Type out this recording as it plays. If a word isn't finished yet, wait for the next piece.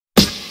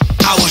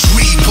I was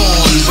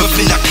reborn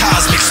within a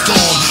cosmic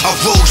storm. I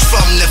rose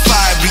from the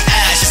fiery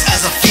ashes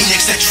as a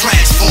phoenix that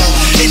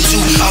transformed into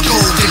a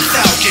golden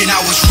falcon.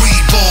 I was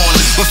reborn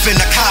within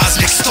a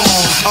cosmic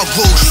storm. I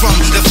rose from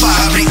the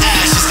fiery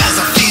ashes as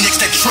a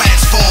phoenix that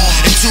transformed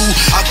into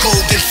a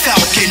golden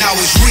falcon. I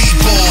was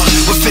reborn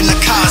within a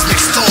cosmic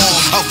storm.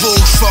 I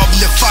rose from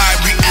the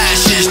fiery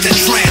ashes that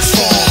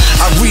transformed.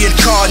 I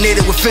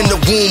reincarnated within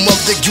the womb of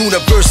the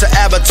universe, an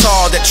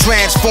avatar that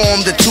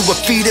transformed into a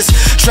fetus,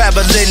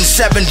 traveling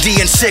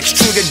 70 and 6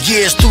 trillion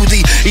years through the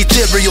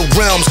ethereal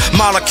realms.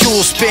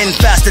 Molecules spin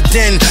faster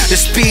than the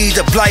speed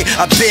of light.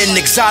 I've been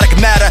exotic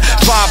matter,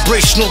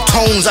 vibrational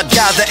tones I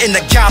gather in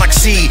the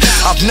galaxy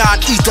of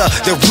non-ether,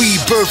 the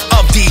rebirth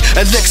of the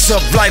elixir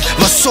of life.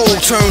 My soul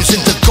turns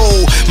into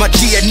gold, my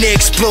DNA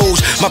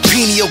explodes, my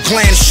pineal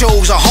gland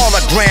shows a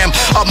hologram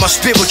of my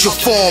spiritual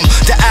form.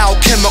 The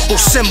alchemical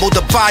symbol,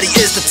 the body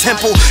is the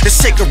temple, the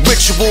sacred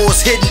ritual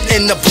is hidden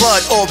in the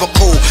blood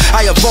oracle.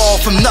 I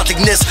evolved from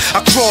nothingness, I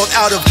crawled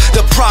out of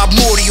the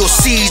primordial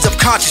seas of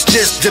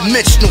consciousness,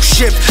 dimensional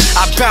shift.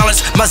 I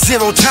balance my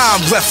zero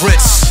time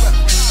reference.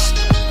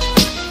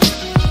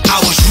 I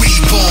was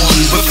reborn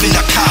within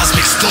a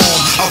cosmic storm.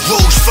 I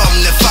rose from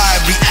the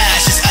fiery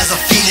ashes as a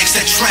phoenix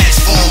that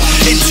transformed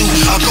into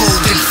a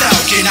golden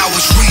falcon. I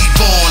was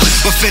reborn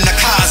within a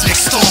cosmic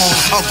storm.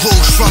 I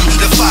rose from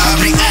the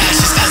fiery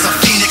ashes as a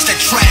phoenix that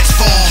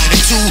transformed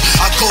into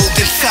a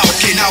golden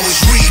falcon. I was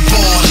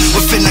reborn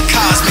within a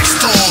cosmic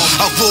storm.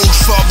 I rose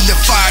from the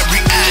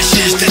fiery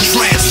ashes that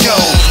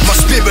transformed. My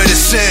spirit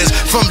ascends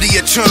from the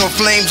eternal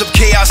flames of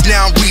chaos.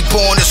 Now I'm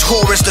reborn as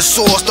Horus, the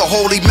source, the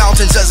holy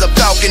mountains as a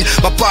falcon.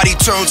 My body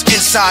turns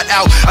inside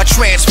out. I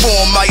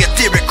transform my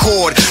etheric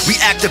cord.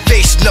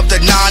 Reactivation of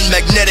the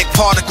non-magnetic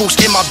particles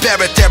in my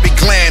barytheric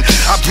gland.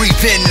 I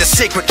breathe in the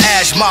sacred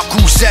ash,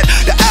 Makuzet,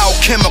 the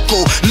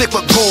alchemical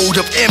liquid gold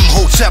of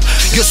Imhotep.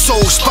 Your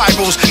soul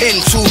spirals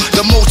into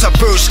the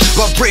multiverse.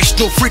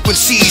 Vibrational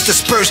frequencies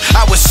disperse.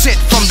 I was sent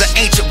from the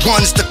ancient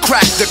ones to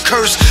crack the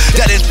curse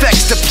that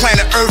infects the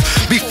planet Earth.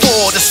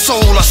 Before the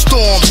solar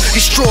storms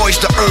destroys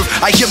the earth,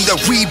 I am the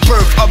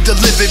rebirth of the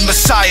living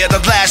Messiah,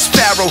 the last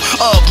pharaoh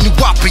of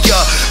Nuapia,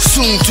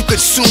 soon to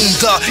consume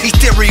the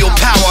ethereal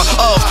power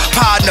of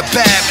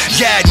Padnabab,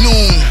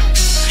 Yadnoon.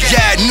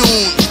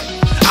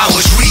 I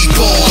was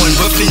reborn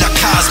within a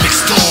cosmic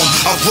storm.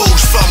 I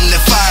rose from the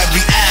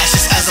fiery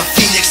ashes as a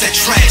phoenix that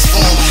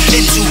transformed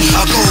into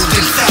a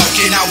golden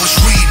falcon. I was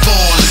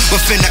reborn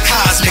within a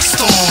cosmic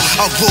storm.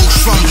 I rose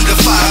from the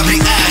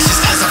fiery ashes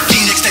as